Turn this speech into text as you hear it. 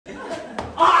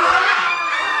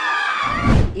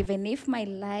even if my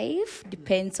life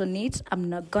depends on it, I'm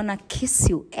not gonna kiss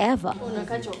you ever.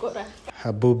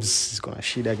 Her boobs is gonna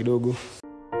shida kidogo.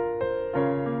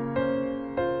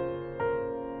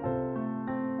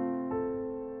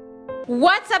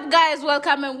 What's up, guys?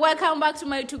 Welcome back to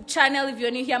my YouTube channel. If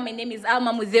you're new here, my name is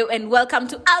Alma Mudeu and welcome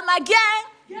to Alma Gang.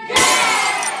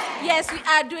 Yes, we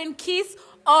are doing kiss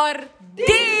or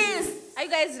this. Are you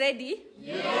guys ready?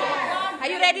 Yeah. Are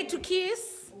you ready to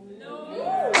kiss? No.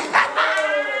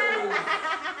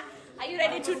 Are you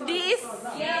ready to this?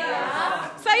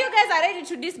 Yeah. So you guys are ready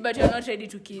to this, but you're not ready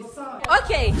to kiss.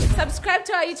 Okay, subscribe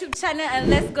to our YouTube channel and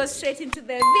let's go straight into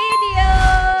the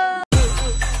video.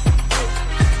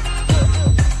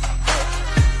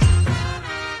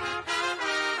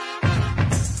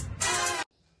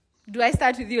 Do I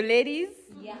start with you, ladies?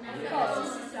 Yeah.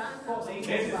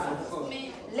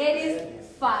 Ladies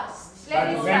first.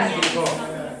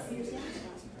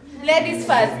 Ladies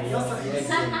first.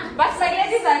 But my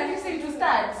ladies are refusing to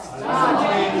start.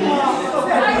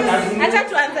 Acha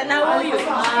tuanze na huyu.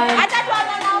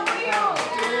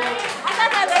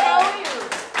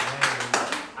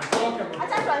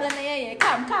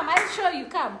 Come, I'll show you.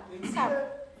 Come.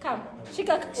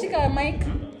 Shika mic.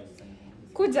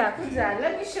 Kuja.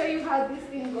 Let me show you how this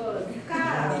thing goes.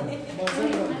 Come.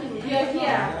 You're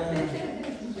here.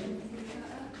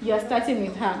 You're starting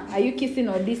with her. Are you kissing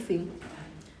or dissing?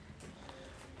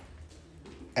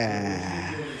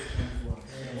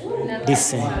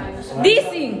 Dissing.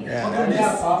 Dissing?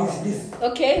 Yeah.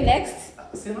 Okay, next.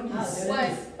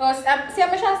 What? Oh,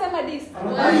 siamesha sema this.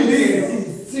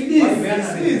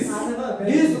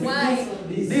 This. Why?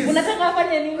 Unataka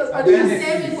afanye nini?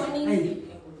 Useme kwa nini?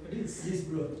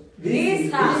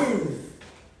 This.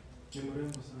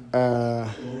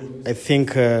 I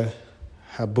think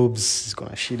her boobs is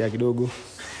gonna shida kidogo.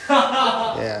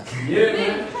 Yeah.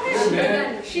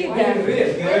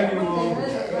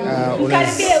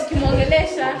 Karibie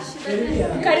ukimwongelesha.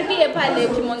 Karibie pale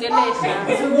ukimwongelesha.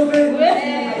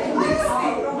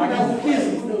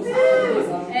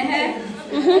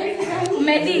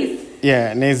 Medis.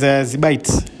 Yeah, neza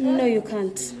zibite. No, you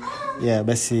can't. Yeah,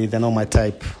 basi they're not my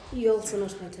type. You're also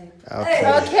not my type.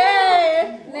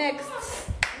 Okay.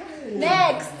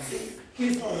 Next.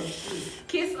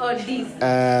 Kiss or diss?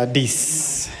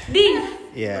 Diss. Diss?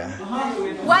 Yeah.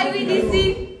 Why we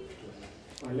dissing?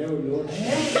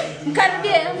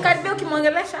 Karibie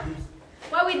ukimwongelesha.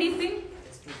 Why we dissing?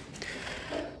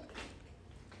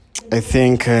 I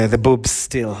think the boobs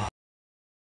still.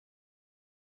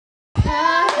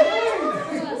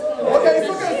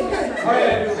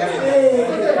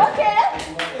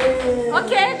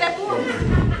 Okay, the boobs.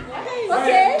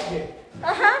 Okay.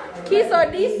 Kiss or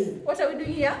diss? What are we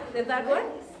doing here? The third one?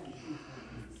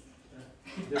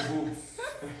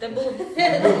 The boobs.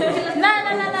 No.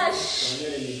 Shh.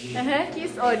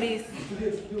 Kiss or diss?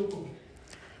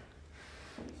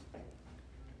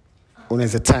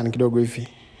 Unaweza turn kidogo hivi.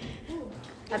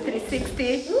 A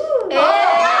 360.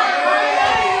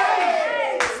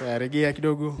 Sasa regea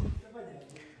kidogo.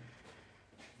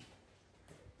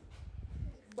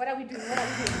 What are we doing?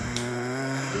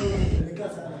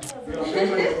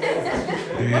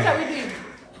 What are we doing?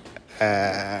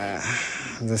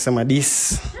 Nasema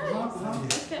this.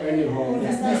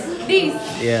 This.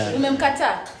 Yeah.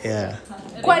 Umemkata? Yeah.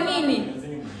 Kwa nini?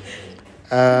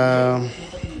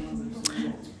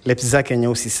 Lips zake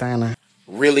nyeusi sana.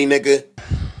 Really, nigga?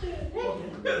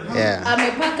 Yeah.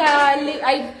 Amepaka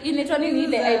inaitwa nini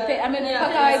ile?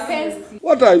 Amepaka eye pencil.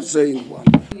 What are you saying, man?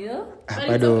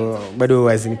 Bado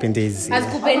hazinipendezi.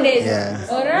 Hazikupendezi. Yeah.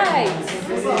 All right.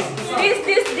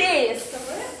 This.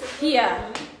 Here.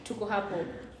 Tuko hapo.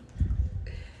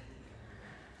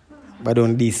 Bado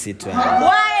ndisi tu. Why?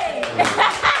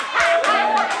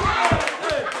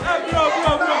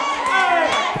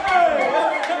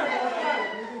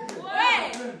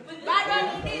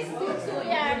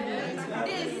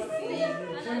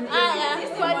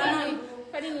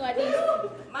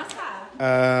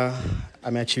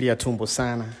 Ameachilia tumbo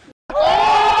sana.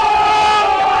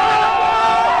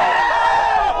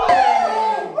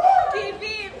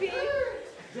 Kivipi?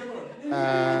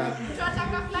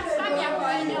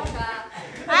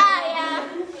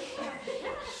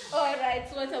 All right,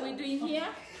 so what are we doing here?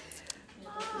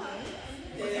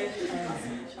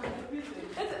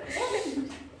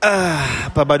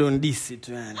 Hapa bado ndisi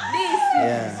tu yani.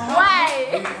 Yeah. Why?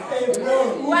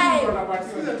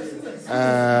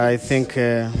 I think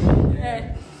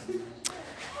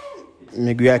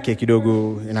miguu yake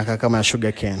kidogo inakaa kama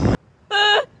sugar cane.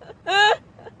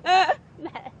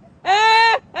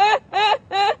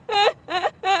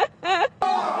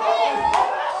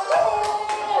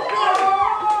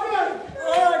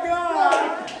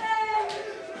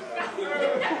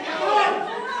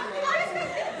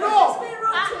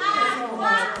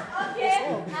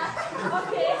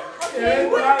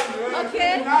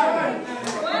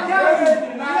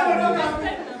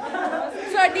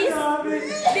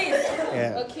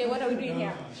 what are we doing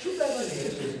here?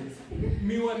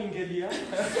 Miwa ningelia.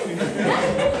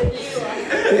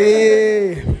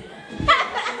 Hey.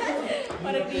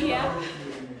 What are we doing here?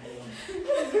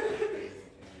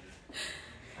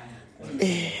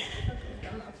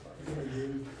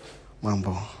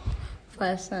 Mambo.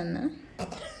 Faya sana.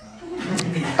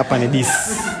 Hapa ni dis.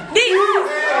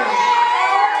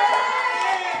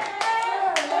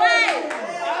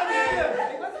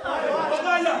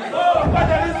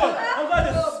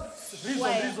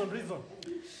 Reason.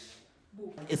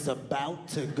 It's about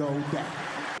to go down.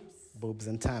 Boobs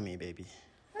and Tommy, baby.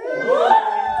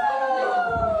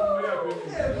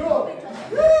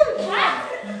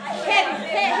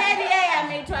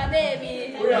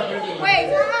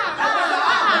 Wait.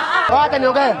 Acha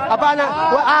niongee. Hapana.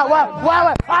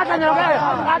 Wewe acha niongee.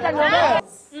 Acha niongee.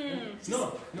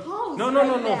 No.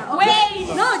 Wait.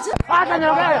 No. Acha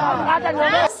niongee. Acha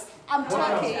niongee. I'm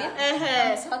talking.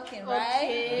 Uh-huh. I'm talking,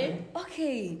 right?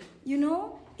 Okay. You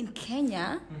know, in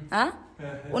Kenya,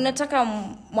 unataka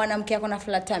mwanamke ako na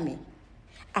flat tummy.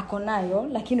 Ako nayo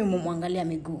lakini umemwangalia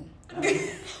miguu.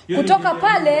 Kutoka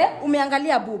pale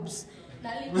umeangalia boobs.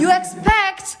 You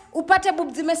expect upate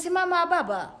boobs zimesimama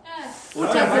baba?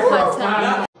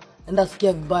 Utazipata.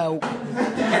 Ndasikia vibaya huko.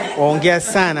 Ongea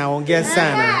sana. Ongea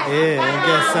sana. Yeah,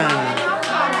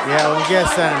 ongea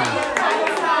sana.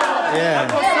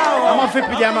 Yeah. Ama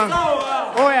vipi jamaa?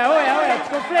 Oya,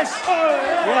 tuko fresh.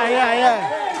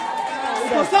 Yeah.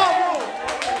 Uko sawa?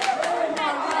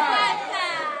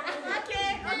 Okay.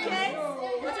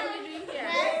 What are we doing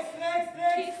here?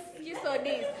 Kiss or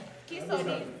this.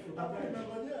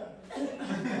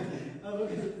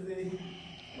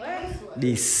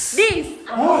 This.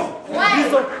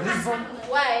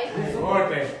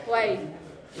 Why?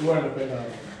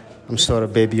 I'm sorry,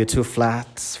 baby. You're too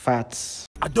fat.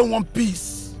 I don't want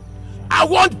peace. I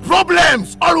want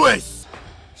problems always.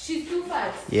 She's too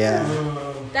fat. Yeah.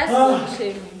 That's not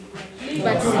shaming.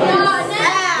 But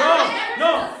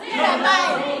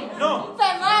No.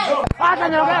 Acha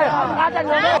niongee.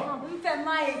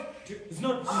 It's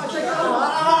not.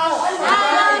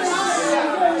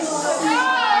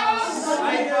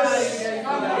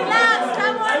 relax.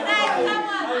 Come on, guys.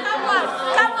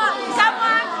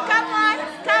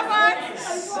 Come on.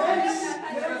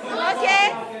 Okay.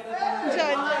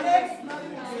 John.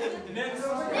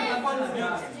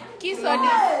 Kiss or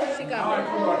this? Shika.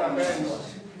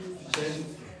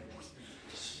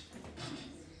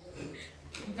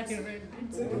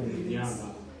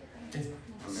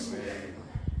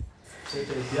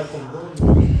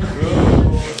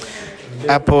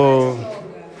 Apple.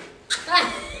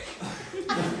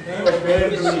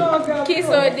 Kiss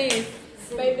or this?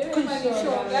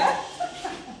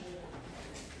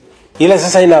 Ila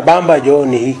sasa inabamba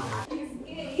John hii.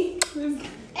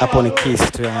 Hapo ni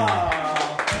kiss tu yani.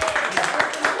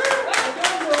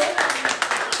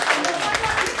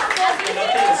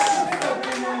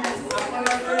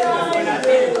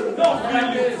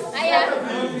 Aya.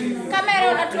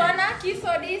 Camera unatuona? Kiss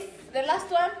or this? The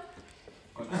last one?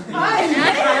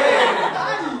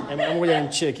 Ngoja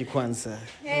nimcheki kwanza.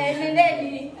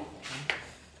 Nendeni.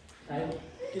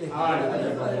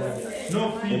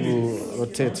 Hebu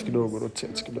rotate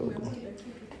kidogo.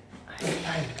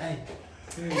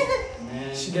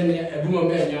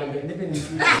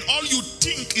 All you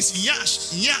think is yash.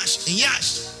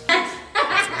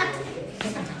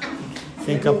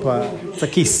 Think up it's a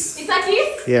kiss. It's a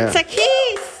kiss? Yeah. It's a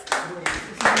kiss.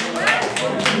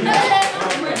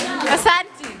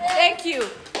 Asante. Thank you.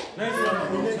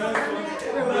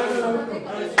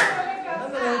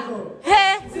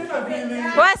 Hey.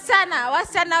 Wasichana.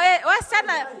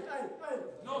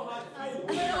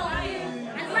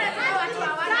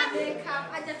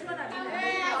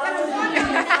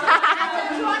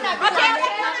 Okay.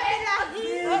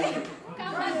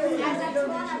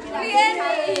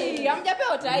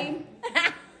 Hamjapewa time.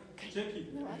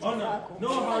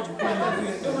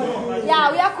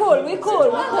 Yeah, we are cool. We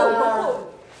cool.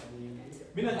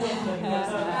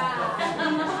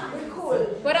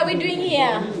 What are we doing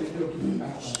here?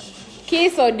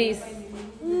 Kiss or this?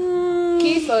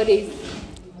 Kiss or this?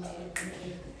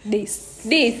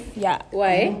 This? Yeah.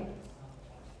 Why?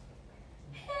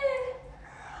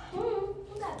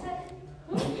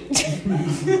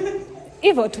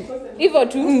 Evil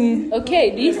too.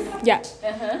 Okay, this? Yeah.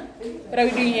 What are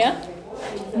we doing here?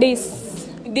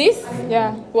 This?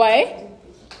 Yeah. Why?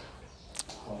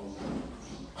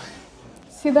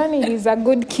 Sidhani he's a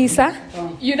good kisser.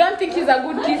 You don't think he's a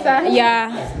good kisser?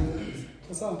 Yeah.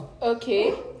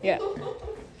 Okay. Yeah.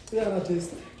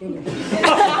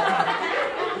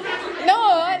 No,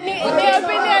 ni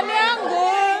opinion yangu.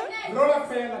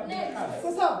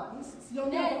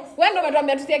 Mbona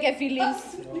umetuambia tusiweke feelings?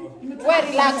 Wewe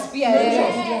relax pia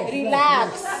wewe. Relax.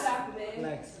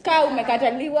 Kaa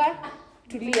umekataliwa,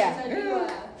 tulia.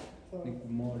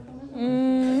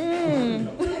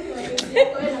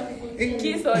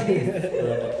 Kiss on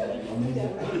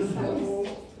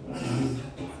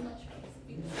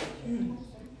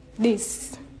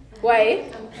This. Why?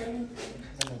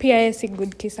 Pia is a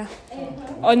good kisser.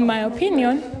 On my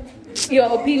opinion.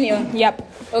 Your opinion? Yep.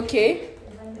 Okay.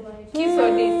 Kiss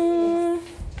on this.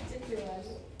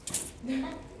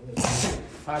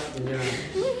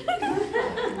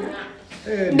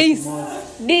 This.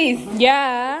 This.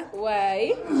 Yeah.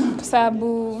 Why? Kwa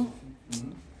sababu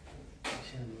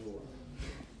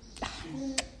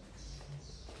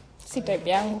si type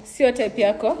yangu. Sio type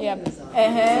yako? Yep.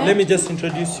 Let me just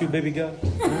introduce you, baby girl.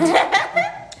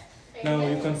 Now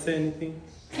you can say anything.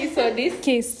 Kiss on this.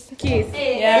 Kiss. Kiss.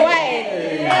 Yeah. Why?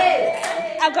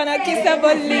 Akona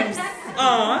kissable lips.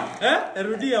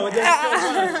 Rudia,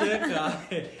 wajacheka.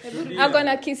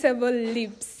 Akona kissable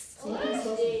lips.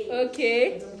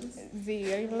 Okay.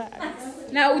 Relax.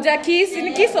 Na uja kiss,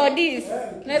 ni kiss or this?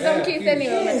 Naweza mkiss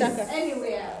anywhere unataka.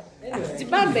 Anywhere.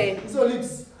 Jibambe. So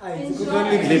lips.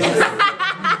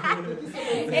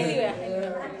 Anywhere.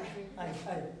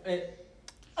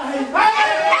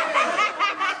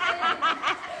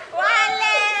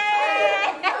 Wale.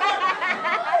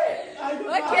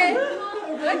 Okay.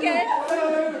 Okay.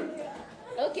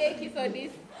 Okay, kiss or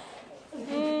this?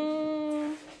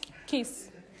 Kiss.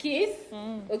 Kiss?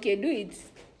 Okay, do it.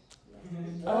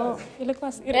 Oh,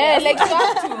 ilikuwa Like you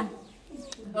have to.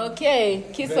 Okay,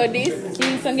 kiss or this?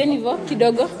 Kiss ongeni hivyo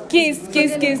kidogo. Kiss.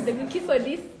 Kiss or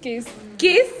this? Kiss.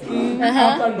 Kiss?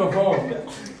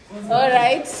 All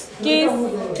right. Kiss.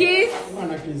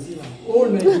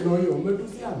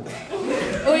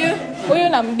 Huyu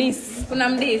namdis.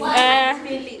 Unamdis?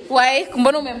 Why?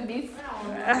 Mbona umemdis?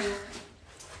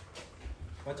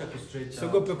 Wacha kustraight.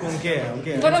 Sogope kuongea,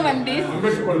 ongea. Mbona umemdis?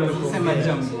 Sema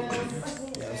jambo.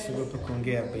 Sogope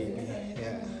kuongea baby.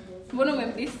 Yeah. Mbona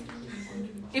umemdis?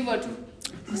 Hivyo tu.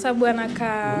 Kwa sababu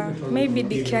anakaa maybe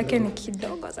diki yake ni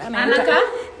kidogo sana. Anaka?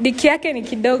 Diki yake ni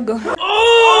kidogo.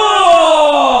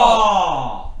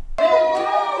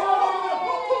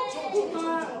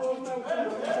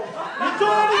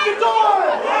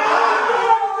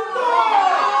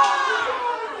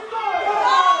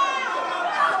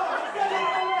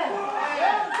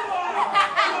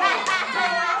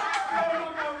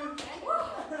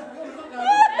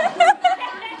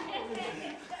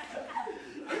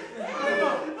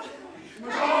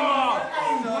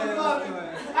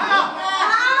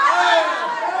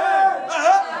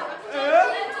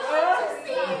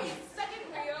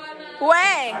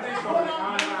 Where?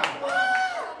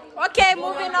 Okay,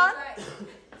 moving on.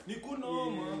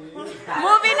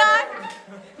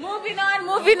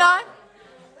 Moving on.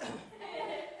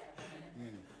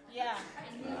 Yeah.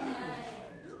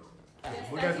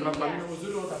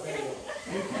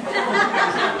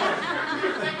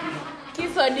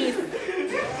 Kiss or this?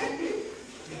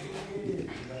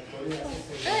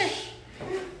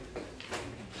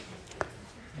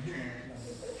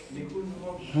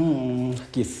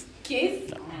 Kiss.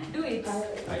 Kiss? Do it.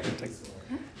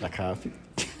 Like happy.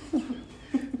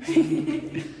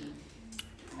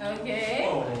 Okay.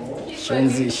 Kiss or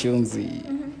this? Shunzi.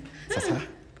 Sasa,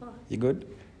 you good?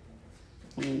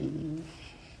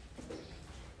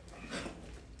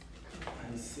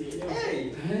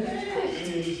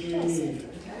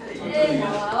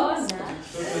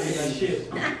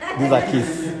 These are kiss.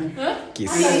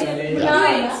 Kiss.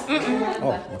 Yeah.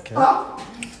 Oh, okay.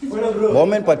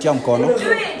 Woman patia mkono.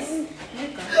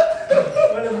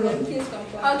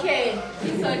 Okay.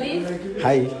 Kiss or this?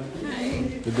 Hi.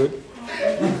 You good?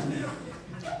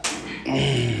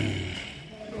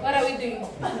 What are we doing?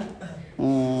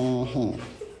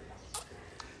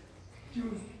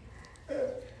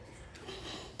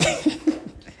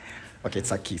 Okay,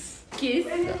 it's a kiss. Kiss?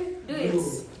 Yeah. Do it.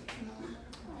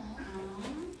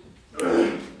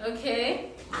 Okay.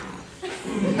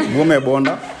 Mume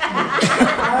bonda.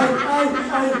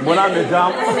 Mbona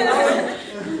amejam?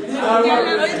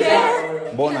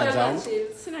 Mbona jam?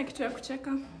 Sina kitu ya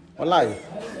kucheka. Wallahi.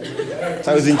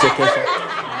 Sasa uzinchekesha.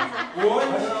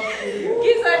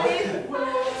 Kiss or this?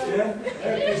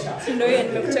 Ndio yeye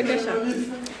nimekuchekesha.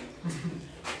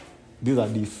 These are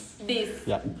this. This.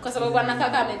 Yeah. Kwa sababu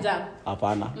anakaka amejam.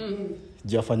 Hapana.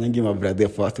 Jiafanyangi my brother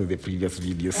first to the previous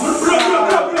videos.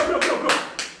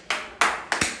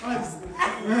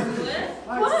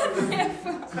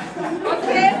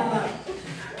 Okay.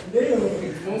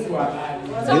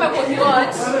 So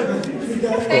watch.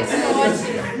 Thanks for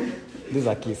watching. These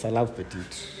are kiss. I love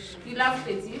petite. You love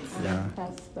petite? Yeah.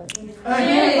 Pass. I'm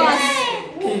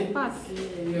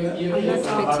not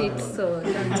petite, so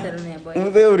don't tell me about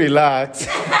it. They'll relax.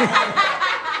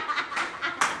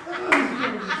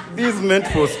 This is meant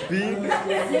for speed.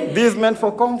 This is meant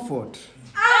for comfort.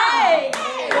 Hey!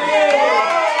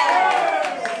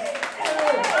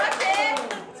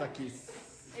 It's a kiss.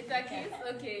 It's a kiss?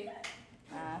 Okay.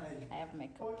 I have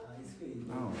makeup.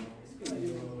 Oh.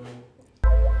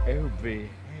 Oh,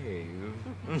 behave.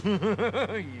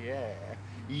 Yeah.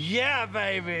 Yeah,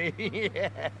 baby. Yeah.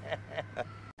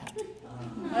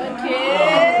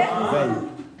 Okay. Zai.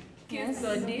 Kiss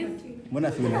for this.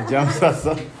 Mbona feel jam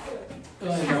sasa?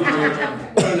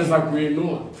 Unaweza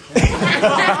kuinua.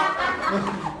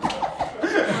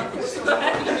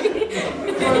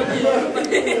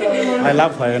 I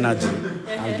love her energy.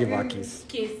 I'll give her a kiss.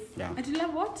 Kiss. Yeah. And you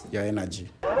love what? Your energy.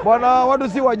 Bwana, watu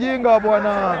si wajinga bwana.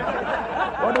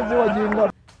 Watu si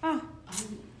wajinga.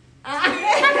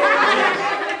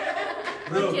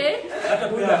 Okay.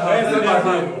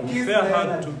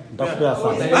 Nitakupea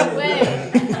sana.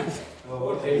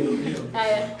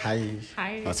 Hi.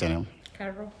 Hi. What's your name?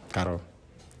 Carol. Caro.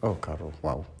 Oh, Caro.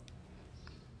 Wow.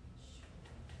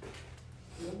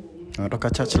 Unatoka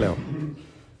church leo?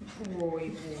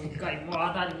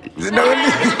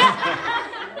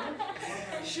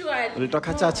 Sure.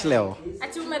 Ulitoka church leo?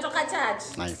 Ati umetoka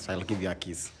church? Nice. I'll give you a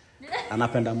kiss.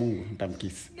 Anapenda Mungu,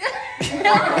 nitamkiss.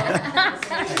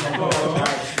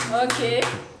 Okay.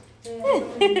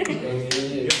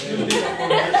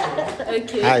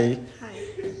 Okay. Hi.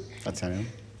 What's your name?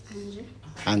 Angie.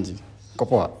 Angie. Uko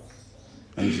poa?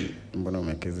 Angie, mbona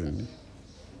umekezi nini?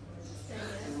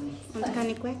 Unataka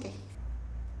nikuweke?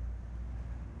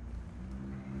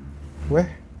 We?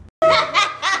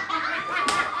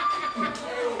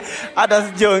 Hata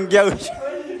sijaongea uchi.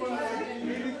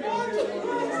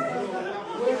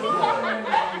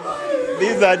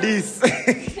 These are this.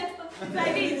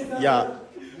 Yeah.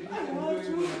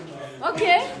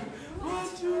 Okay.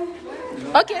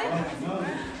 Okay.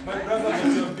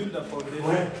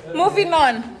 Moving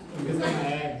on.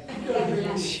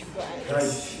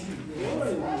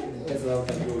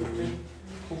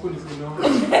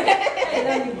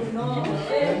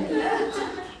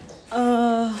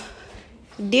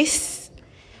 This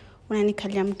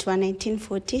unanikalia mtu wa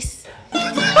 1940s.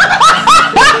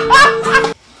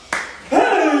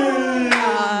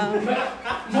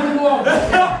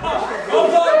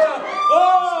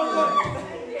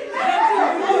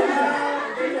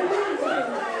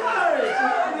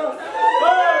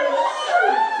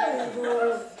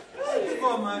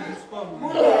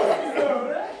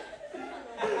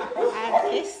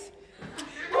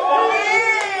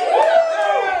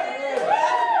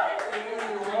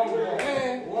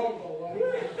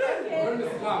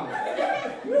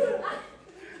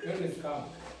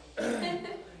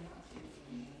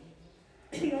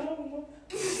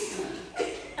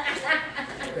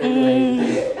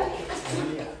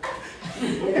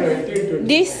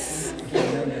 This.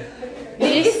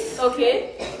 This. Okay.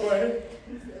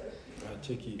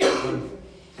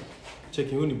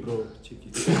 Cheki huni bro. Cheki.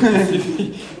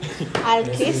 I'll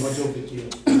kiss. Okay.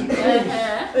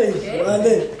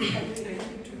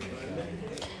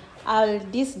 I'll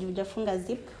this hujafunga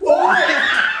zip.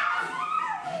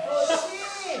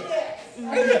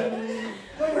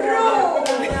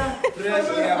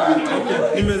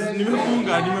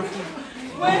 Nimefunga.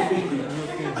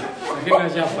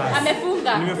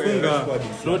 Amefunga. Nimefunga.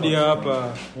 Rodi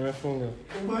hapa. Nimefunga.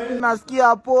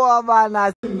 Nasikia poa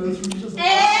bana.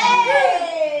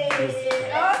 Hey!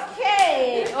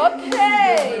 Okay.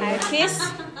 Okay. I'll kiss.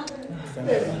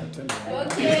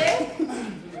 Okay.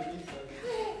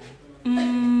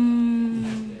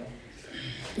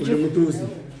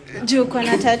 Juu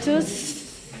kuna tattoos.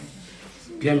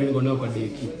 Pia mimi niko nayo kwa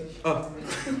deki.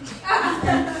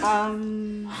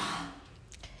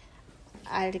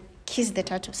 I'll kiss the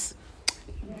tattoos.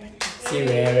 Si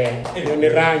wewe. Hiyo ni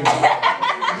rangi.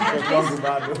 Kwangu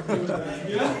bado.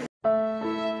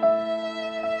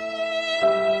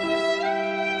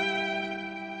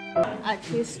 I'll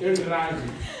kiss.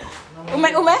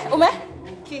 Ume?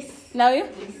 Kiss. Now you?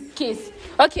 Kiss.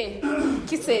 Okay.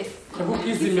 Kisses.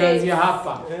 Kukisi imeanzia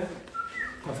hapa.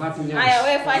 Tafati nyama. Haya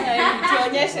wewe fanya hivi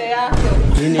tuonyeshe yako.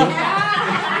 Nini?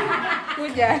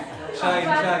 Kuja. Shine.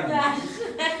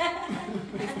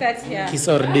 Start here. Kiss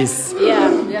or this? Yeah,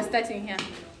 we are starting here.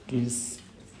 Kiss.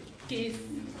 Kiss.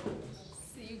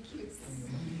 See you kiss.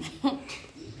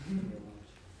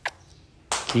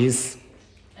 Kiss.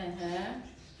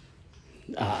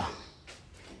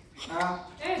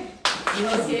 Okay.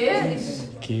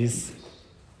 Kiss.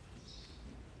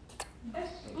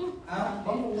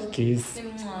 Kiss.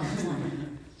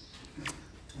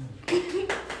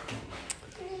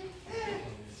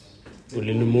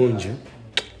 Ulinimunju.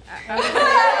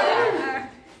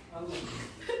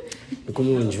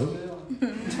 Nikumunju.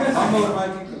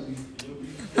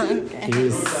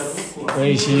 Kiss.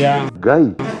 Waishia. Guy.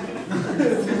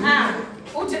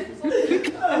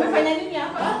 Amefanya nini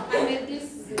hapa?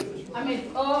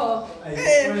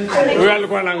 Huyo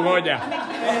alikuwa anangoja.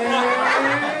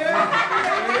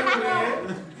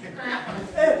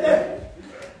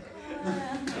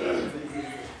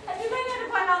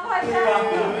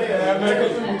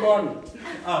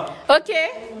 Okay.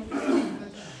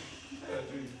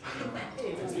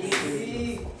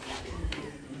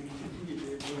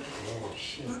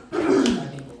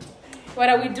 What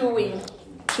are we doing?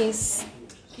 Kiss.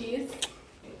 Kiss.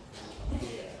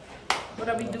 What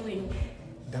are we doing?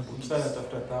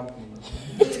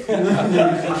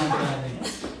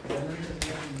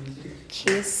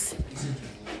 Kiss.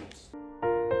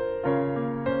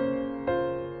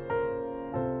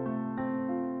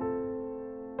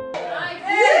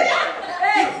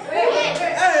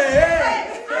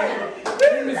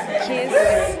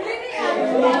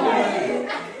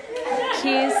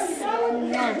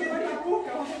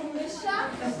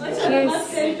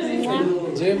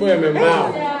 Jebo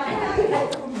yamembao.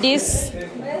 This.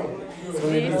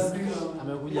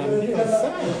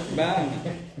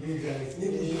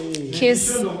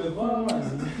 Kiss.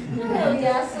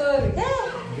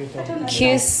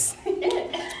 Kiss.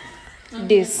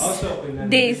 This.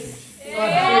 This.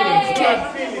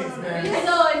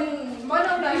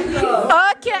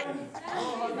 Okay.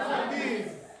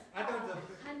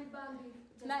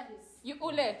 You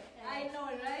ule. I know,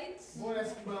 right?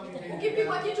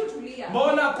 Ukipigwa kitu tulia.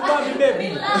 Mbona kubali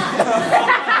baby?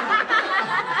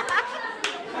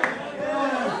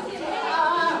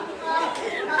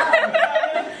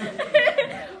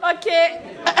 Okay.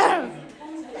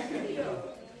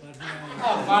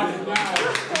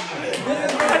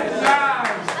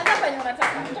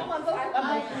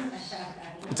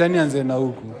 Itani anze na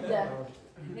huku.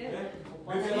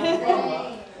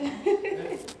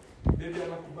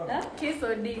 Kiss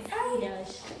or this?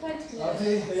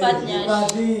 Fat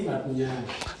nyash.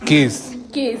 Kiss.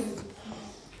 Kiss.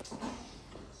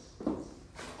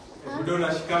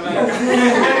 Udona shikana.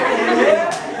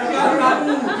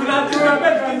 Tunajua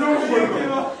beta ndugu.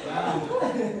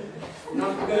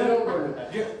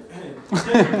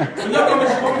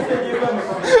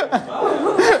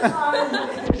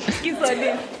 Kiss or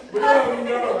this?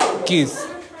 Kiss.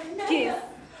 Kiss.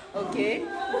 Okay.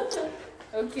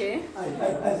 Okay.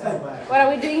 What are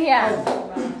we doing here?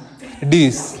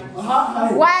 This.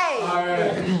 Why?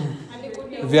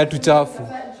 Viatu chafu.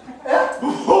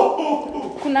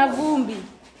 Kuna vumbi.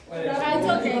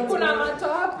 Kuna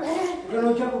matope.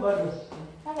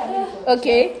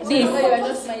 Okay. This. You are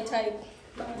just my type.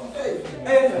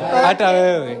 Hata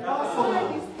wewe.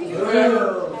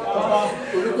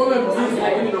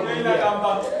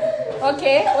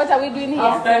 Okay. What are we doing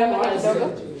here?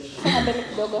 Mbele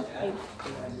kidogo.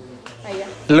 Haya.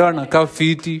 Leo anakaa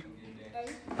fiti.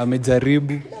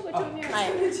 Amejaribu.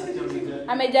 Haya.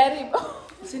 Amejaribu.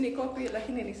 Usinikopi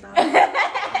lakini ni sawa.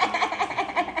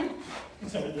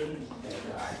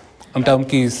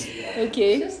 Mtamkiss.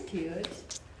 Okay. Just cute.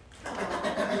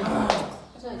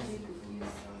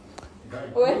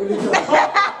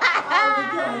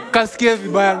 Kasikie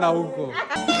vibaya na huko.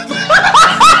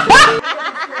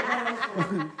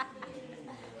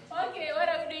 Okay, what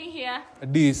are we doing here?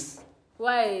 This.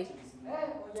 Why?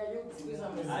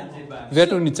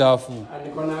 Viatu ni chafu.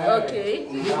 Okay.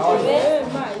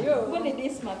 When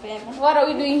this mapema? What are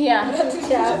we doing here?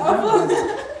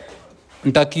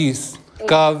 Mtakiss.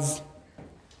 Calves.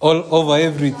 All over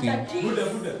everything.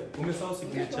 Umesahau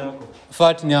signature chako.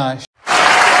 Fat nyash.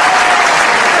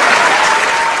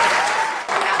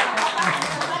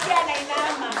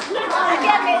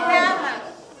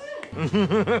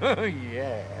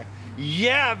 Yeah.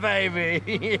 Yeah, baby.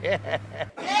 Yeah.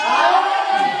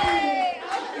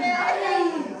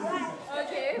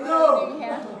 Okay, what are we doing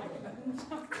here?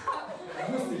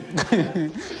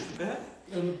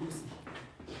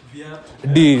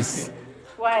 This.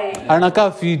 Why?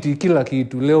 Anakaa fiti kila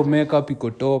kitu. Leo makeup iko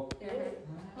top.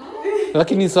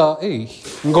 Lakini saa,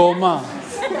 ngoma.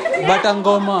 Bata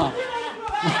ngoma.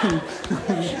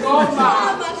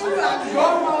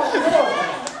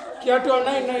 Kiatu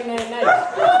 9999.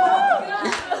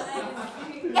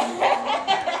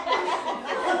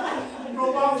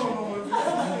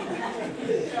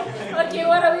 Okay,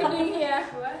 what are we doing here?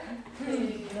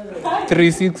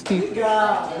 360.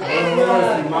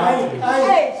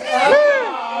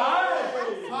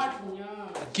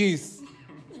 Kiss.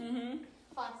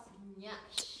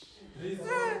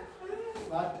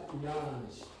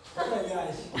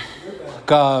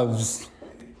 Calves.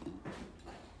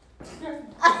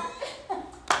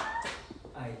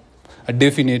 A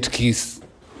definite kiss.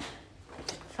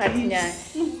 Fatinya.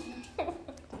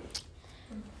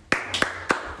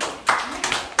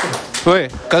 We,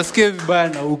 kasikie vibaya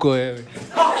na huko wewe.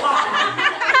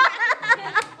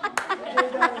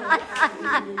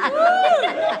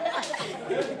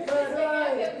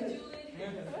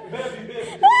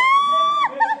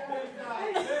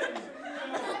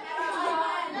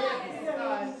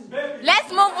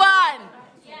 Let's move on.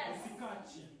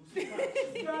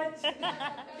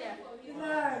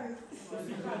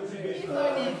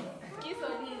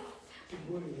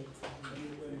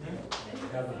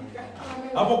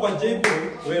 Hapo kwa jebo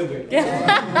wewe.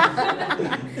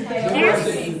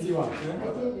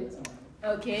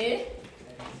 Okay.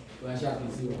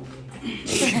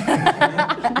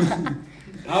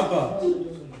 Hapa.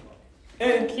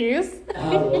 Kiss.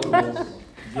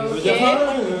 Okay.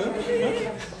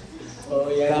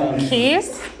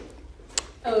 Kiss.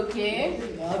 Okay.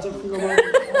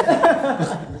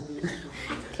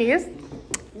 Kiss.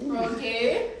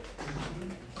 Okay.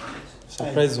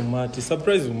 Surprise umati.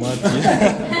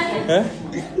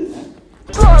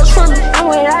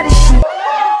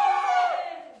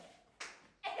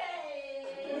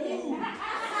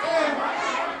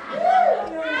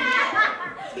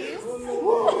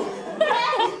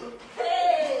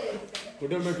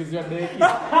 Umekizia deki.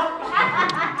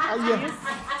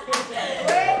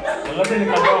 Labda ni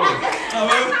kadogo.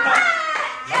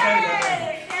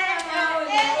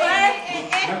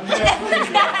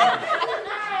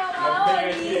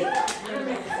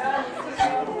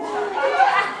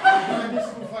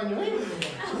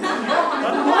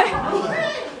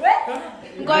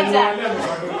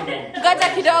 Ngoja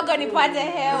kidogo nipate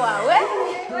hewa.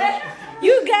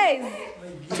 You guys,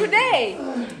 today.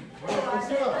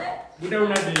 Buda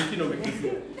una deki na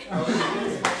umekizia.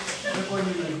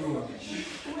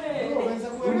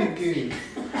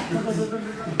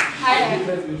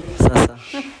 Sasa.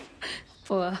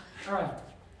 Poa.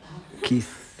 Kiss.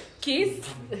 Kiss?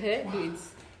 Do it.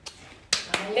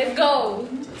 Let's go.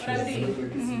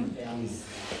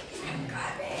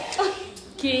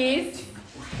 Kiss.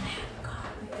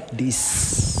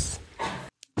 This.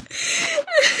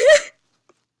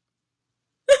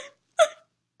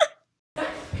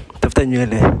 Tafuta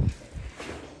nywele.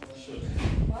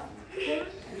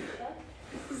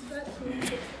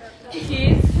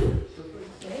 Kiss.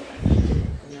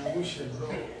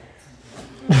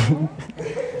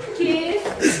 Kiss.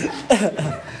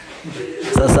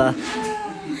 Sasa.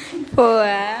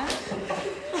 Poa.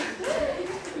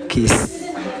 Kiss.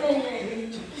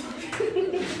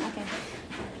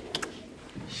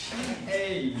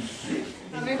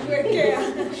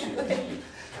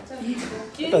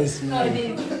 Kiss. No,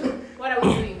 this. What are we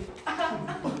doing?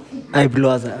 I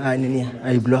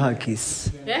blow her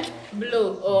kiss. Yeah?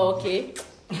 Blue. Oh, okay.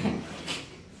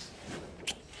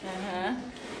 Uh-huh.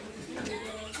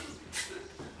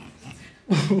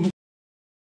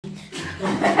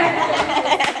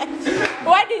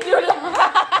 Why did you laugh?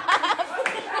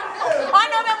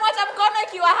 Ona umemwacha mkono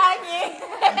ikiwa hangi.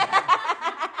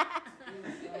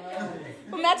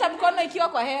 Umeacha mkono ikiwa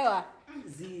kwa hewa.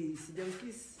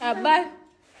 Aba.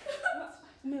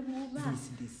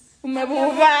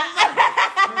 Umebuva.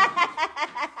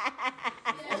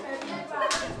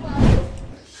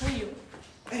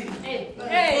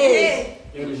 Hey.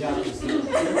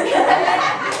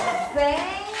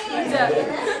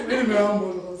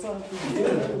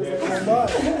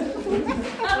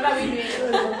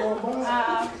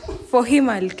 For him,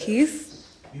 I'll kiss.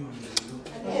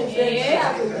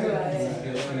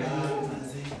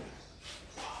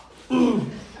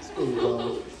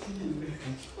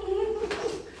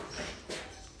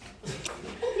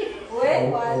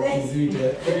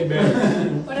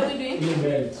 What are we doing?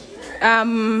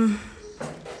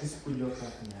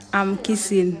 I'm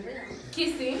kissing.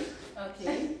 Kissing?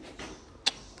 Okay.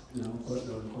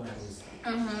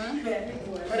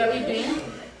 What are we doing?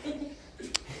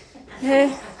 Hey,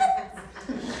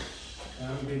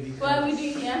 What are we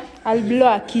doing here? I'll blow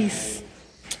a kiss.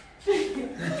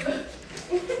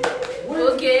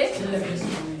 Okay.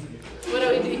 What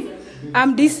are we doing?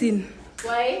 I'm dissing.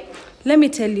 Why? Let me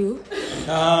tell you.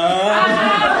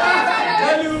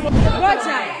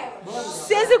 Ngoja.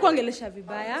 Siwezi kuongelesha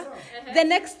vibaya. The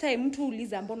next time mtu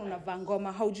uliza mbona unavaa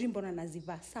ngoma, haujui mbona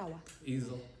nazivaa, sawa?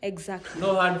 Hizo. Exactly.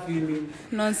 No hard feelings.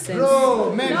 Nonsense.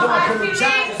 Bro, man, don't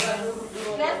apologize.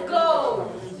 Let's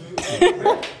go.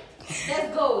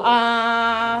 Let's go.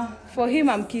 For him,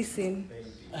 I'm kissing.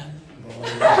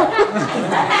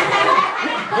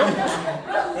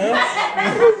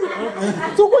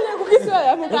 Tukunya kukiswa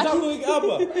ya mkati.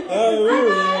 Hapa.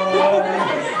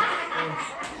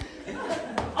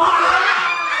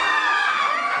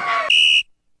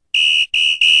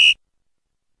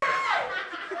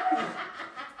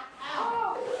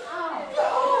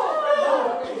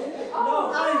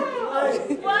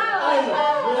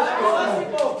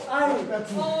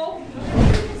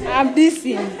 I'm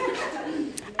dissing.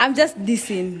 I'm just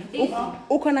dissing.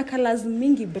 Uko na colors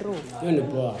mingi bro. Hiyo ni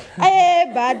poa.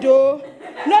 Bado.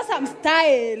 No some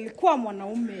style kwa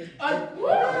mwanaume.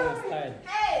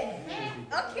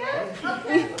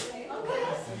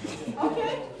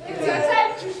 Okay. It's your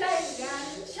time to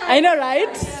shine. I know,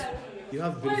 right? You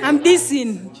have been. I'm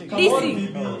dissing.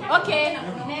 Dissing. Okay,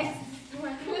 next.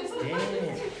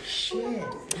 Shit.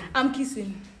 I'm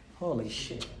kissing. Holy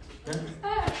shit.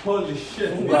 Holy shit.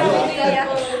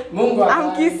 Mungu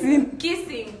I'm kissing.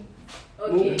 Kissing.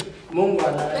 Okay. Mungu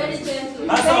ana. Very gentle.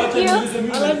 Thank you.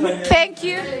 Thank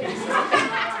you.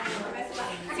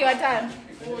 It's your turn.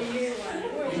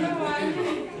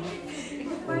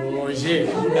 Oje.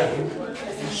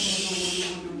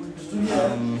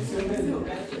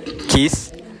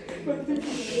 Kiss.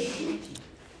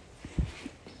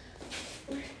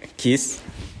 Kiss.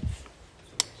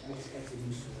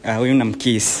 Huyu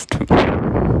namkiss tu.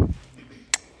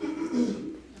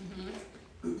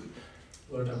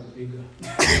 Watakupiga.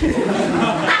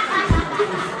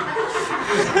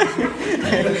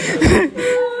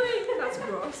 That's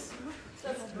gross.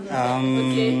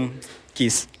 Okay.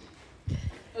 Kiss.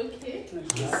 Okay.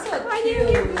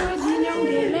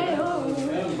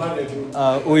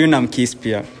 Huyu namkiss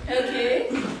pia. Okay.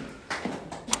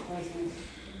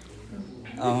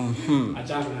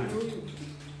 Achana.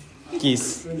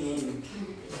 Kiss.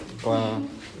 Wow.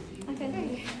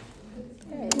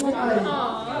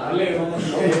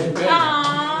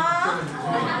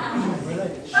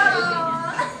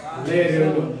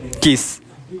 Kiss.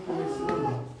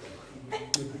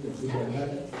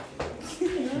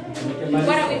 What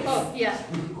are we called? Yeah.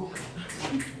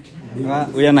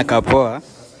 Huyu anakaa poa.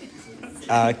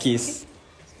 Kiss.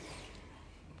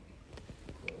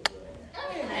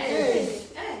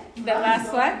 The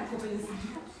last one.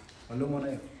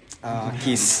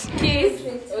 Kiss. Kiss.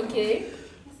 Okay.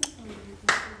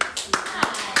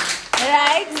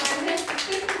 Right.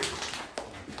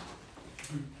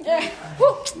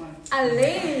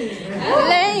 Elaine.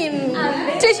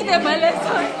 Teach them a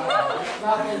lesson.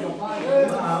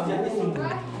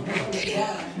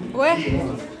 Where?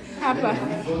 Hapa.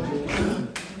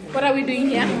 What are we doing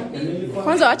here?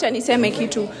 Kwanza wacha niseme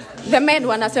kitu. The men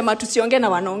wanasema tusiongee na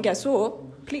wanaongea. So,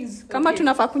 please, kama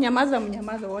tunafaa kunyamaza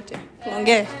mnyamaza wote.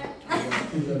 Tuongee.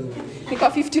 Niko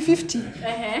 50-50.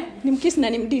 Nimkiss na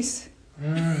nimdiss.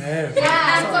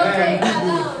 Yeah, it's okay.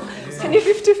 Ni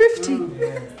 50-50.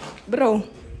 Bro.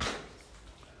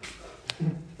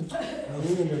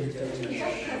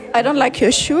 I don't like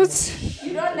your shoes.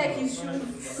 You don't like his shoes?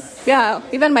 Yeah,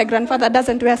 even my grandfather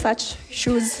doesn't wear such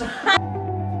shoes.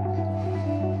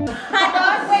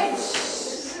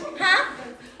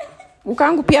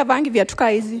 Ukangu pia vangi viatu kaa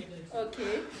hizi. Okay.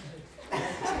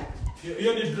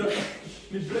 Hiyo ni dress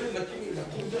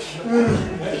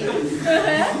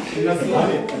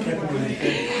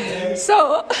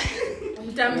So,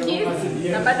 mtamkiss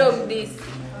na bado mdiss.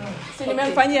 Si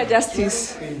nimemfanyia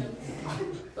justice.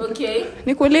 Okay.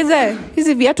 Nikuulize,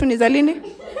 hizi viatu ni za lini?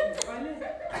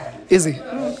 Hizi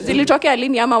Zilitokea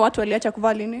lini ama watu waliacha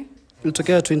kuvaa lini?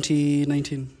 ilitokea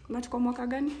 2019. Matuko mwaka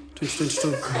gani?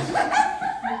 2022.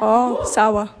 Oh,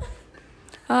 sawa.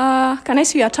 Can I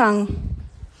see your tongue?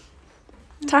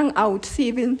 Tongue out, see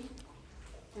even.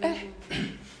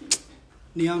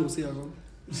 Ni yangu si yako.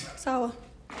 Sawa.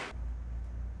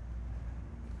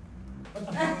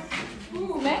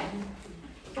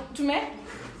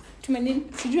 Tume nini?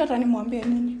 Sijui hata nimwambie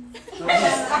nini.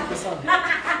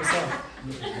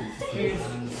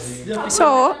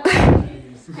 So,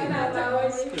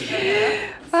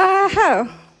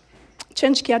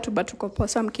 change kiatu but uko poa,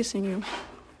 so I'm kissing you.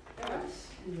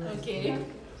 Okay.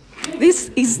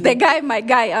 This is the guy, my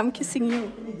guy. I'm kissing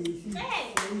you.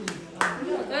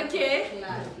 Okay.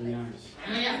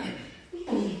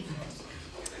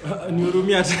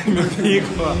 Nihurumia hata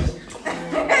nimepigwa.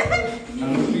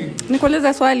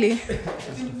 Nikuulize swali.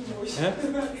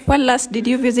 When last did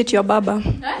you visit your baba?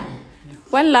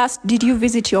 When last did you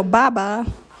visit your baba?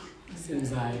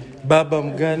 Baba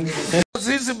mgani?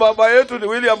 Sisi baba yetu ni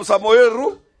William Samoei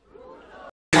Ruto.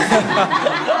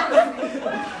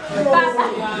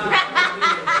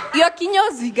 You're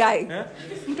kinyozi guy.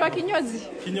 Mtu wa kinyozi.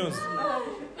 Kinyozi.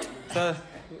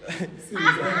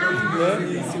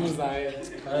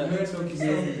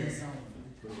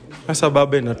 Sasa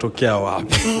baba inatokea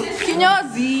wapi?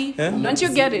 Kinyozi. Don't you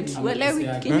get it? Uelewi.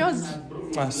 Kinyozi.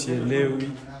 Sielewi.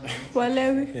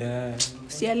 Uelewi. Yeah.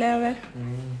 Sielewe.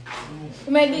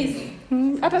 Umedis?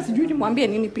 Hata sijui nimwambie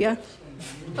nini pia.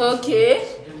 Okay.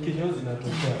 Kinyozi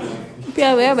inatokea wapi?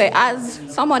 Pia wewe, as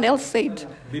someone else said.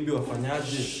 Bibi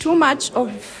wafanyaje? Too much of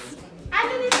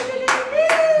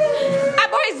a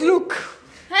boy's look.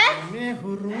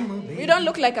 You don't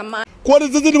look like a man. Kwani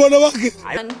sisi ni wanawake?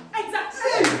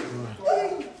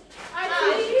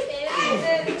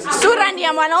 Sura ni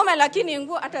ya mwanaume lakini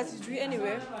nguo hata sijui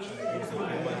anyway.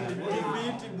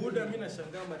 Buda mimi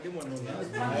nashangaa mademu wanaona.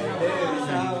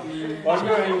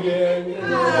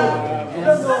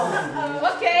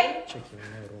 Okay.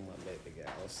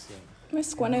 Mimi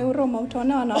sikuwa na uroma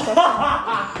utaona na watoto.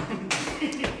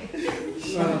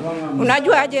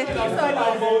 Unajua aje?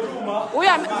 We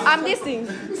I'm dissing.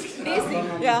 Dissing.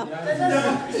 Yeah.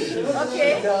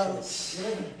 Okay.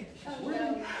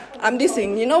 I'm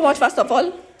dissing. You know what, first of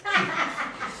all?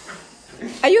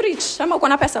 Are you rich? Ama uko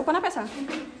na pesa? Uko na pesa?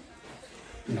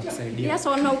 Yes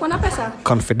or no? Uko na pesa?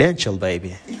 Confidential,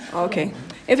 baby. Okay.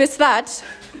 If it's that,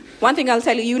 one thing I'll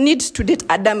tell you, you need to date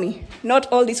a dummy. Not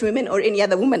all these women or any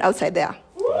other woman outside there.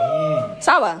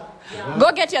 Sawa?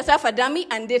 Go get yourself a dummy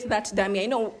and date that dummy. I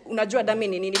know unajua dummy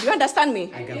ni nini. Do you understand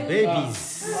me? I got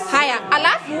babies. Haya,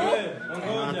 alafu.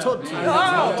 I told you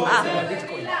not to talk.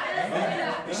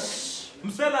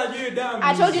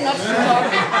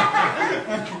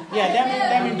 Yeah,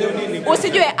 dummy.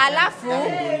 Usijue alafu.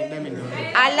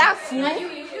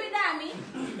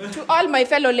 To all my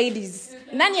fellow ladies.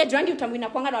 Nani ajuangi utamu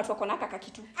inakuanga na watu wako na kaka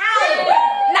kitu?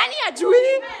 Nani ajui?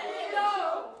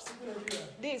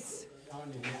 This.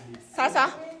 Sasa.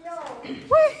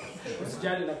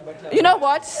 You know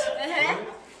what?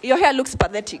 Your hair looks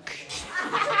pathetic.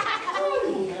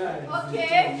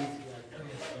 Okay.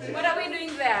 What are we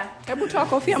doing there? Hebu toa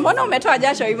kofia. Mbona umetoa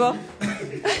jasho hivyo?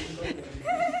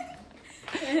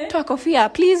 Toa kofia,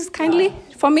 please, kindly,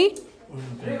 for me.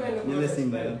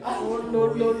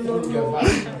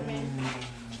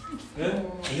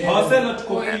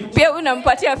 Pia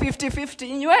unampatia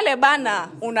 50-50. Nywele bana.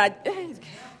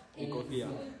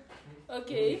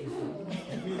 Okay.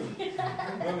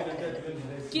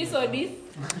 Kiss or this?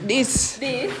 This.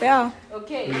 This? Yeah.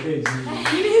 Okay.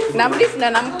 Namdis na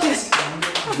namkiss.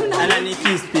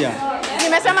 Ananikiss pia.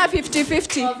 Nimesema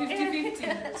 50-50.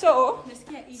 50-50. So,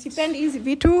 sipendi hizi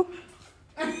vitu.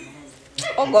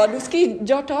 Oh God, uski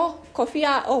joto,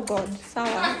 kofia, oh God,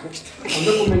 sawa.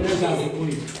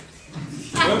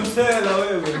 Msela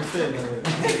wewe.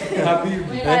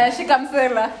 Habibi. Shika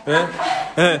msela.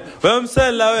 Wewe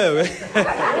msela wewe.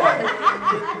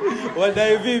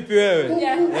 Wadai vipi wewe?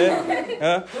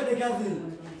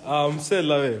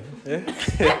 Msela wewe.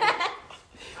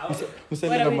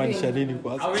 Msela inamaanisha nini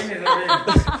kwanza?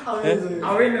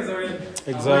 Awene za wene.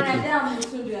 Exactly.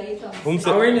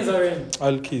 Awene za wene.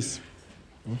 I'll kiss.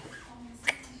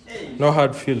 No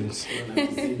hard feelings.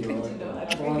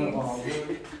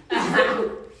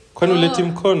 Kwani uleti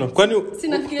mkono? Kwani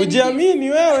ujiamini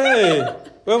wewe?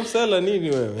 Wewe msela nini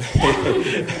wewe?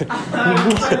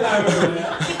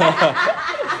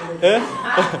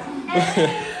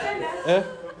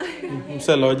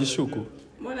 Msela wajishuku.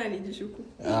 Mbona nijishuku?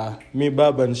 Mi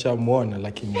baba nishamuona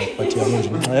lakini nakupatia munju.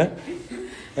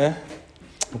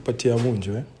 Nakupatia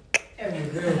munju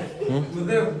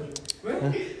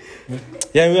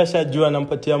Yaani ashajua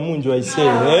nampatia munju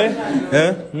aisee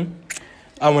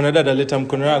mwanadada leta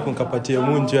mkono wako nikapatie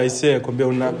munju aisee kwambia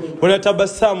una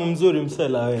tabasamu mzuri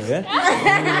msela wewe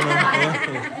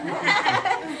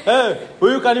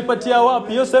huyu kanipatia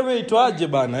wapi? Hiyo sehemu yaitwaje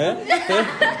bana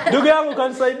ndugu yangu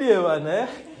kanisaidie bana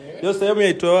hiyo sehemu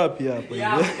yaitwa wapi hapo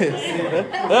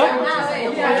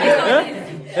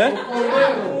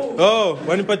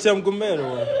wanipatia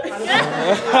mgombero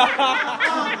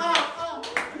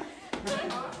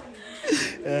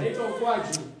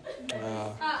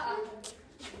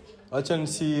Wacha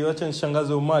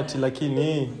nishangaze umati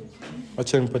lakini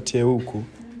wacha nipatie huku.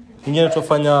 Ingine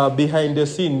tufanya behind the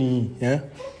scene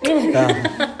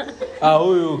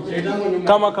huyu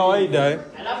kama kawaida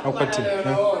nakupatia.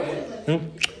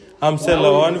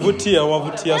 Amsela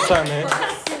wavutia sana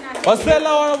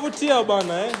Wasela wanavutia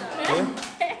bana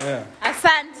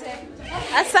Asante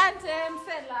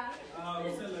msela.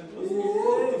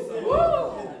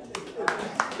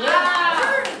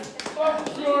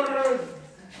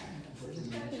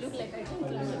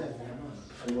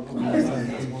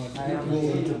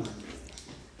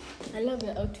 I love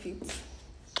your outfits.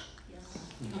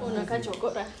 Unakaa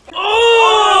chokora.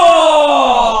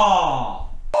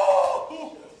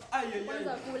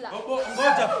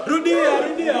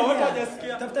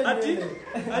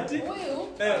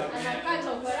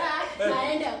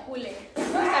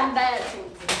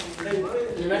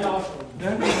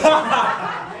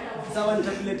 Sawa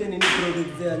nitakuletea nini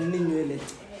product za nini nywele.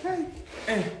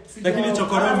 Lakini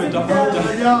chokorome tafuta.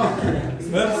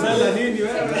 Wewe msela nini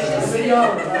wewe?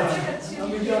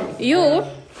 You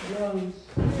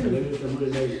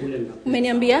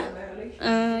umeniambia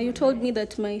you told me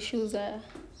that my shoes are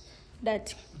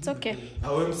dirty. It's okay.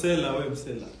 Wewe msela. Wewe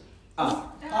msela.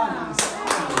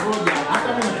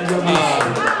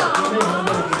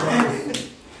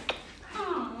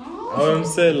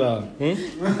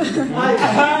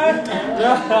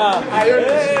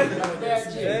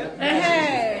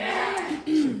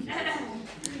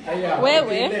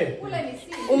 Wewe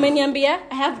umeniambia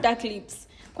I have dark lips.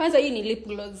 Kwanza hii ni lip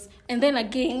gloss and then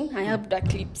again I have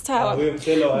dark lips. Sawa.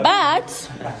 But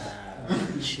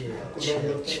Chill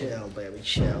baby.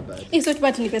 hizo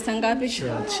tupati ni pesa ngapi?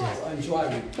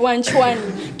 Wanchwani.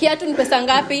 Kiatu ni pesa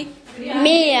ngapi?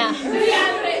 100.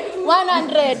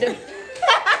 100.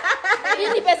 Hii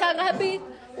ni pesa ngapi?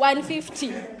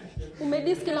 150.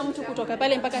 Umedis kila mtu kutoka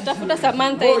pale mpaka tafuta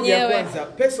Samantha yenyewe. Kwanza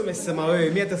pesa umesema wewe,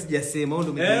 mimi hata sijasema,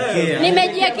 wewe ndio umejiwekea.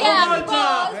 Nimejiwekea.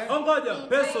 Ngoja,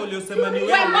 pesa uliyosema ni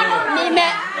wewe.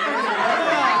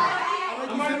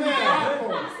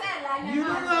 You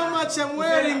don't know how much I'm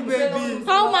wearing, baby.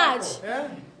 How much?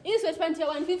 Hii sweatpant ya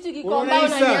 150 kikomba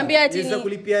unaniambia ati ni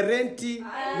kulipia renti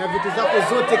na vitu zako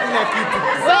zote kila kitu.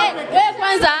 Wewe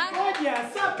kwanza ngoja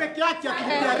saa peke yake ya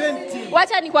kulipia renti.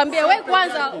 Wacha nikwambie wewe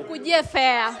kwanza ukujie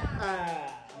fair.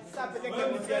 Saa peke yake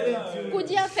kulipia renti.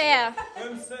 Kujie fair. Wewe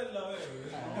msela wewe.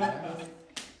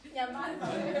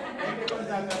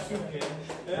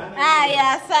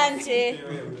 Haya, asante.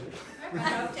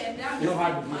 No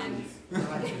hard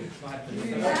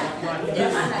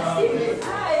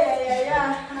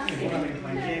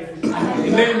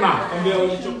Neymar, ambia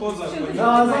ulichopoza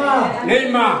kwa.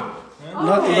 Neymar.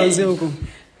 Naanzia huko.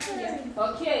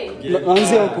 Okay.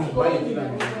 Naanzia huko.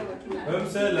 Wewe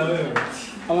msela wewe.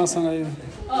 Ala sana hiyo.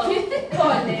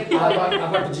 Pole.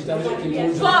 Hapa tujitarishe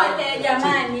kimoja. Pole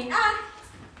jamani.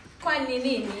 Kwani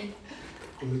nini?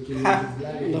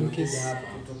 Ndamkisi.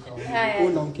 Haya.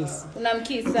 Ndamkisi.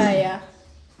 Unamkisi haya.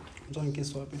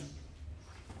 Ndamkisi wapi?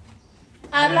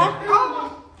 Ala.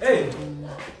 Hey.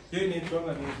 You need to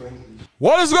go English.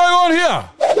 What is going on here?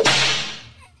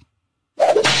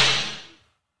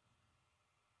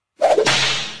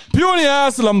 Purely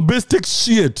ass lambistic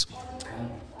shit.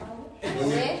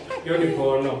 Yo ni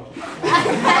porno.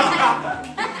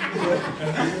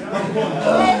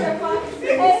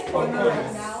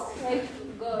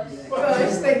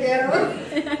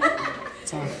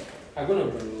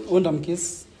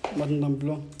 Ndamkisi, but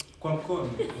ndamblo. Kwa mkono.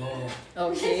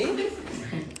 Okay.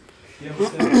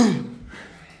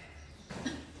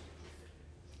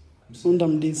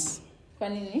 Ndamdis. Kwa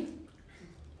nini?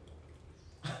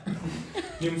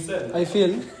 I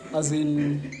feel as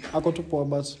in ako tu poa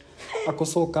but ako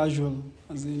so casual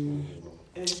as in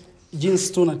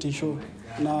jeans tu na t-shirt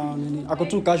na nini ako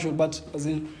tu casual but as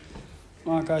in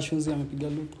na casual amepiga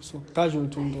look so casual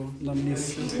tu ndo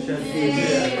ndamdis.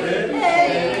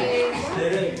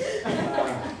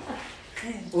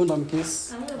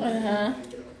 Ndamkiss.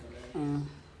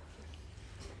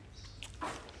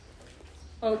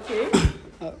 Okay.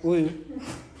 Wewe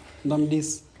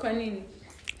ndamdis. Kwa nini?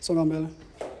 Songa mbele.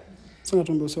 Songa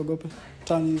tumbe usiogope.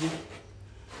 Tani hivi.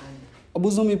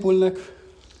 Abuzo mi pull neck.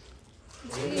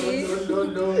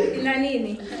 Ina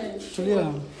nini?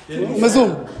 Tulia.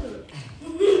 Umezoom.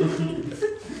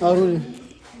 Arudi.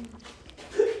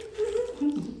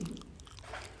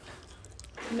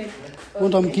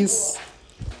 Ndamkiss.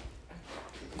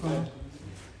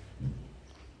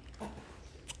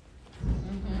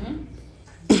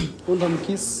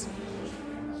 Ndamkiss.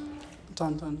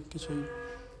 Tan kichwa hivi.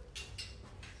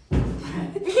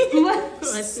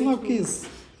 Sina kiss.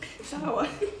 Sawa.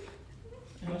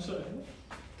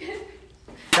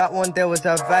 That one there was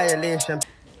a violation.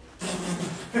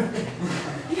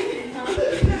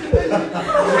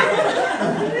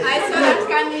 I saw that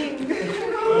coming.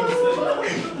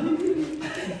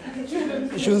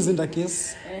 Shoes in the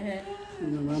kiss.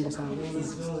 Remember sana.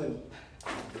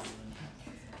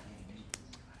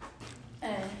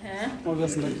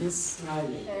 Obvious in the kiss.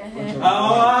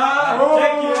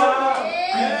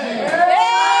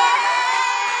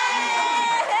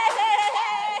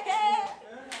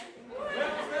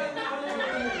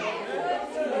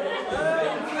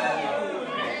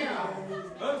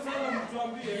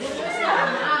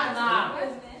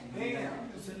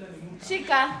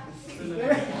 Shika.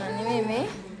 Ni mimi.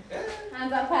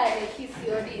 Anza pale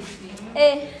kisi odisi.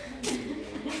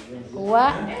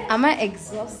 What? Am I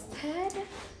exhausted?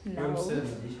 No.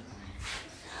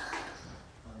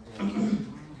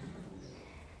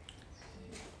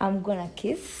 I'm gonna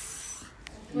kiss.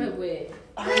 Wewe.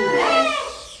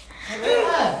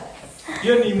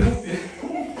 Hiyo ni movie.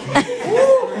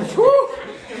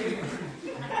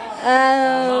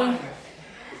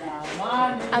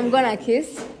 I'm gonna kiss.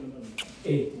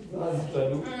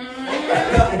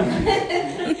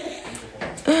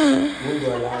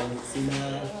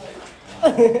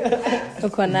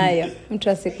 Uko nayo mtu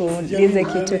asikuulize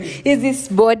kitu. Is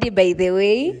this body by the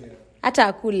way? Hata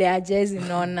akule aje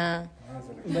zinaona.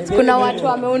 Kuna watu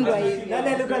wameundwa hivi. Nani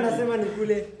alikuwa anasema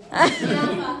nikule?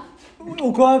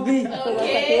 Uko wapi?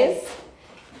 Okay.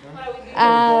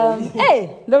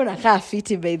 Leo unakaa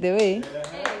fiti by the way.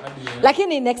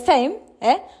 Lakini next time,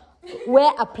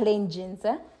 wear a plain jeans,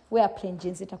 wear a plain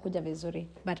jeans itakuja vizuri,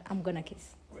 but I'm gonna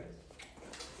kiss.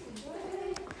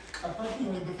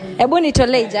 Ebu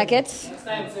nitolee jacket.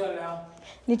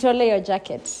 Nitolee your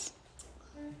jacket.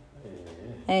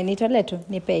 Nitolee tu,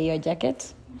 nipe your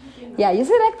jacket. Yeah, you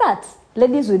see like that?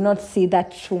 Ladies will not see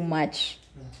that too much.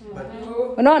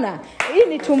 Unaona? You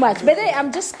need too much. But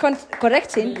I'm just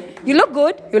correcting. You look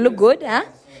good, huh?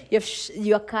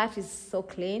 Your cut is so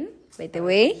clean, by the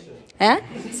way. Huh?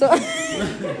 So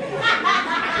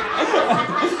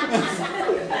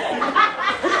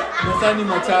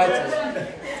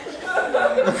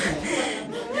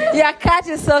your cut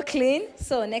is so clean.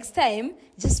 So next time,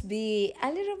 just be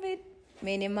a little bit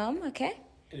minimum, okay?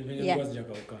 Yeah.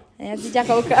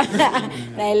 Zijakauka.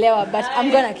 Naelewa, but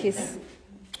I'm gonna kiss.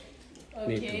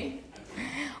 Okay.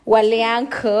 Wale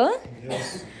uncle.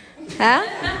 Ha?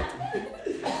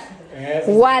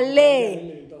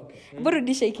 Wale.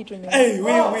 Burudisha hii kitu nyuma.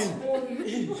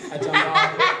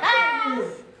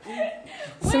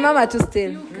 Simama tu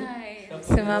still.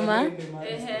 Simama.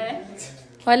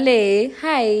 Wale,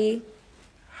 hi.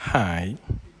 Hi.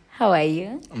 How are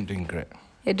you? I'm doing great.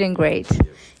 You're doing great.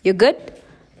 You good?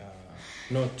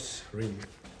 Not really.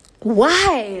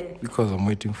 Why? Because I'm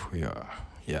waiting for your,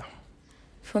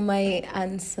 For my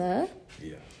answer,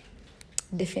 Yeah.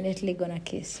 definitely gonna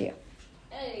kiss you.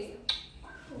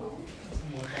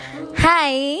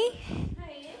 Hi.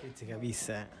 Eti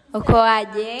kabisa. Uko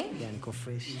aje? Yeah, niko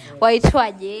fresh.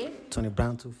 Waitwaje? Tony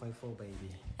Brown 254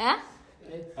 baby. Ha?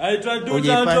 I try to do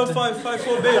down to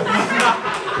 554 baby.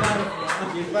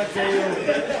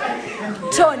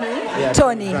 Tony. Yeah,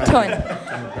 Tony. right. Tony.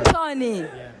 Tony.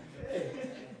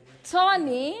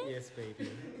 Tony. Yes, baby.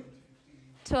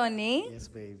 Tony. Yes,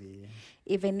 baby.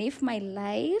 Even if my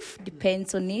life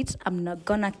depends on it, I'm not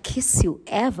gonna kiss you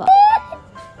ever.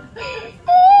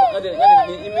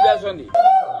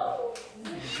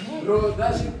 Bro,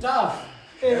 that shit tough.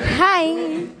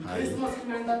 Hi.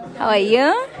 How are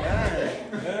you?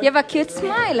 You have a cute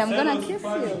smile. I'm gonna kiss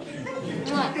you.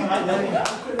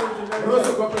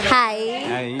 Hi.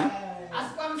 Hi,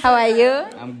 How are you?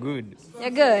 I'm good.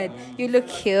 You're good. You look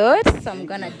cute, so I'm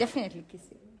gonna definitely kiss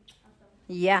you.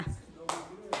 Yeah.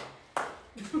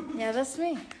 Yeah, that's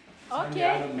me.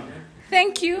 Okay.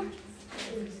 Thank you.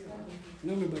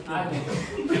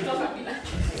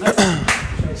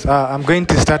 So I'm going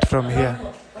to start from here.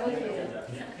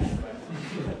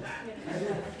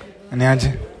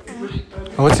 Niaje?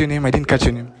 What's your name? I didn't catch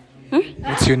your name.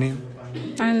 What's your name?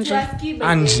 Angie.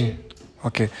 Angie.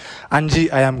 Okay. Angie,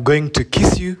 I am going to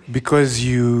kiss you because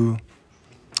you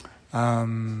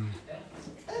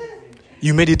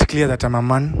made it clear that I'm a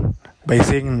man by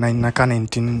saying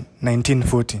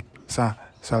 1940. So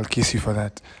I'll kiss you for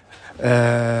that.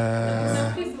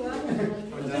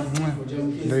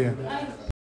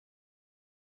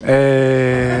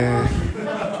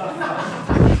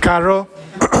 Caro,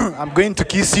 I'm going to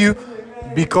kiss you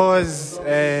because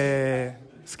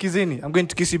skizini. I'm going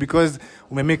to kiss you because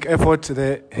we make effort.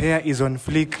 The hair is on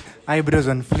flick, eyebrows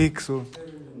on flick. So,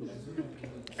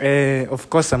 of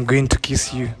course, I'm going to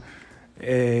kiss you.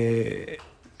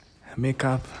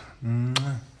 Makeup.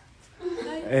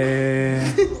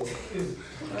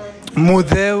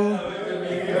 Mudeu,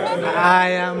 I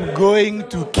am going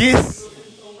to kiss.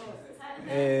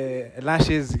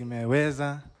 Lashes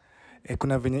imeweza.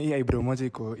 Kuna venye hii eyebrow moja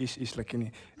iko ish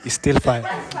lakini is still fine.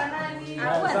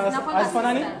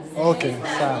 Okay,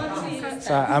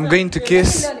 so I'm going to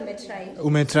kiss.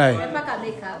 Umetry.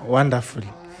 Wonderful.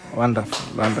 I'm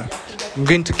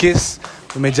going to kiss.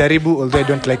 Umejaribu, although I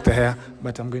don't like the hair,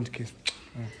 but I'm going to kiss.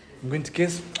 I'm going to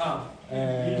kiss.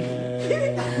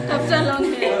 After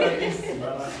long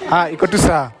hair. Iko tu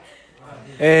sawa.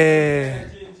 What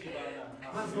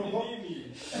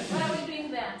are we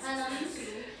doing there?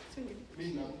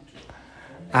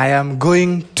 I am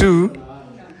going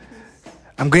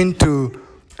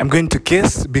to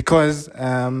kiss because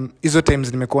hizo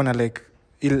times nimekuona like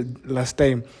last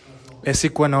time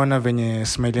Sikuwa naona venye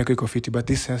smile yako iko fiti, but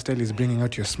this hairstyle is bringing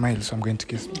out your smile, so I'm going to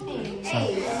kiss. So,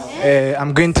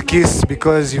 I'm going to kiss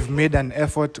because you've made an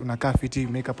effort. Unakaa fiti,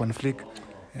 makeup on flick.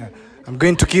 Yeah. I'm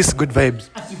going to kiss, good vibes.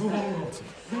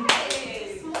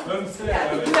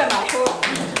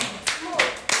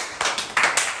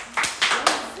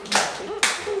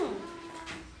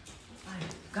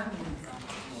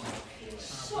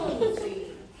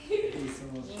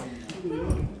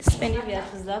 Sipendi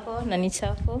viatu zako na ni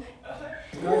chafu.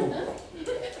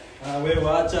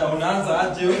 Wewe acha unaanza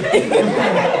aje wewe.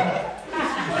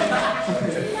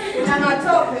 Na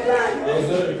matope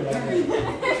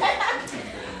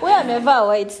wewe amevaa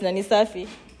white na ni safi.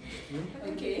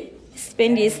 Okay.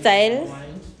 Sipendi style.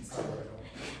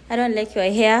 I don't like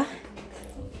your hair.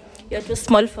 You're too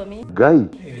small for me. Guy.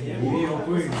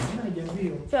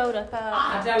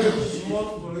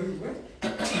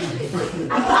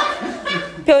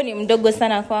 Pia ni mdogo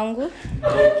sana kwangu.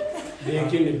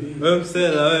 Wewe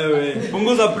msela wewe.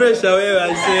 Punguza pressure wewe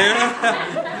I say.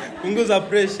 Punguza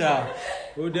pressure.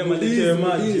 Uje maliche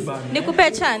maji bana.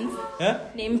 Nikupe chance. Eh?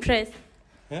 Ni impress.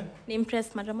 Eh? Ni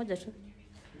impress mara moja tu.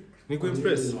 Niku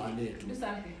impress. Do something.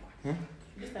 Eh?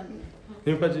 Do something.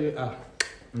 Nipatie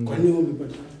Kwa nini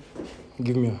umepata?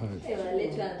 Give me a hug.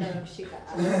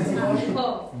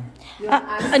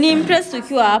 Ni impress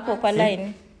ukiwa hapo kwa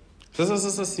line.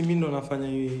 Sasa si mimi ndo nafanya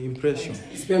impression.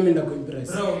 Sipia mimi ndo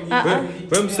kuimpress.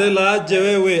 Wewe msela aje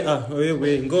wewe.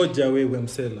 Wewe ngoja wewe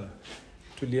msela.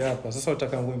 Tulia hapa. Sasa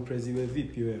utaka kuimpress wewe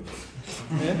vipi wewe?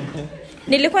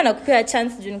 Nilikuwa nakupea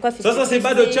chance juu nilikuwa 50. Sasa si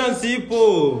bado chance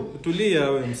ipo. Tulia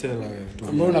wewe msela wewe.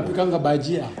 Ambao unapikanga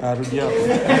bajia. Rudi hapo.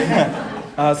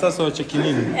 Sasa wacheki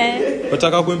nini?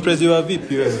 Unataka kuimpress wewe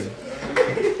vipi wewe?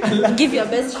 Give your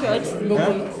best shot.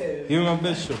 Give my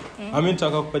best shot. Mimi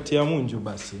nataka kupatia munju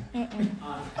basi.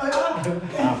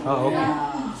 Okay.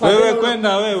 Wewe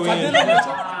kwenda wewe.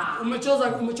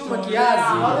 Umechoma kiazi.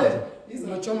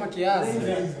 Umechoma kiazi.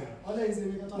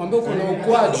 Mwambie uko na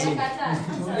ukwaju.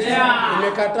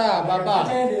 Umekataa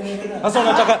baba. Sasa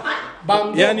unataka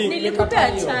yani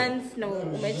nilikupea chance na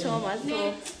umechoma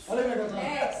so.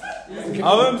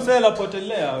 Awe msela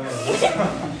potelea wewe.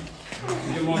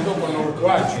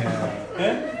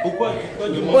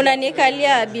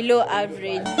 Unanikalia below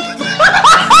average.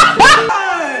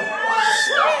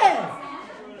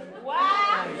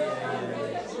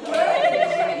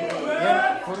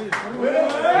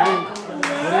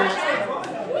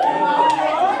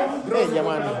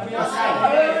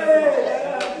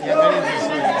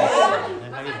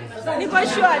 Niko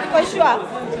sure.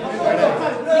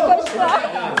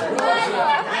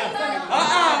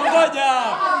 Ngoja.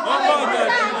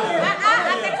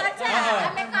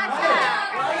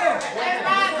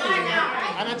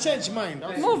 Ana change mind.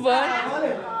 Move on.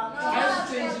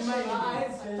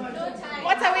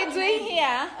 What are we doing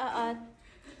here?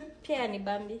 Pia ni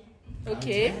Bambi.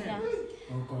 Okay.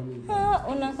 Yeah.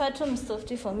 Unakaa tu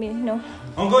msofty for me, no.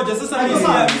 Ngoja sasa mimi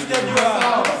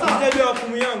sijajua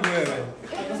fumu yangu wewe.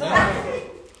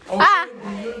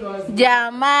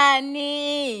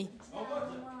 Jamani.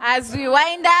 As we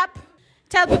wind up,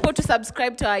 tell people to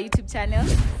subscribe to our YouTube channel.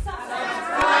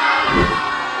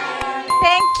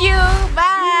 Thank you.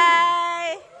 Bye.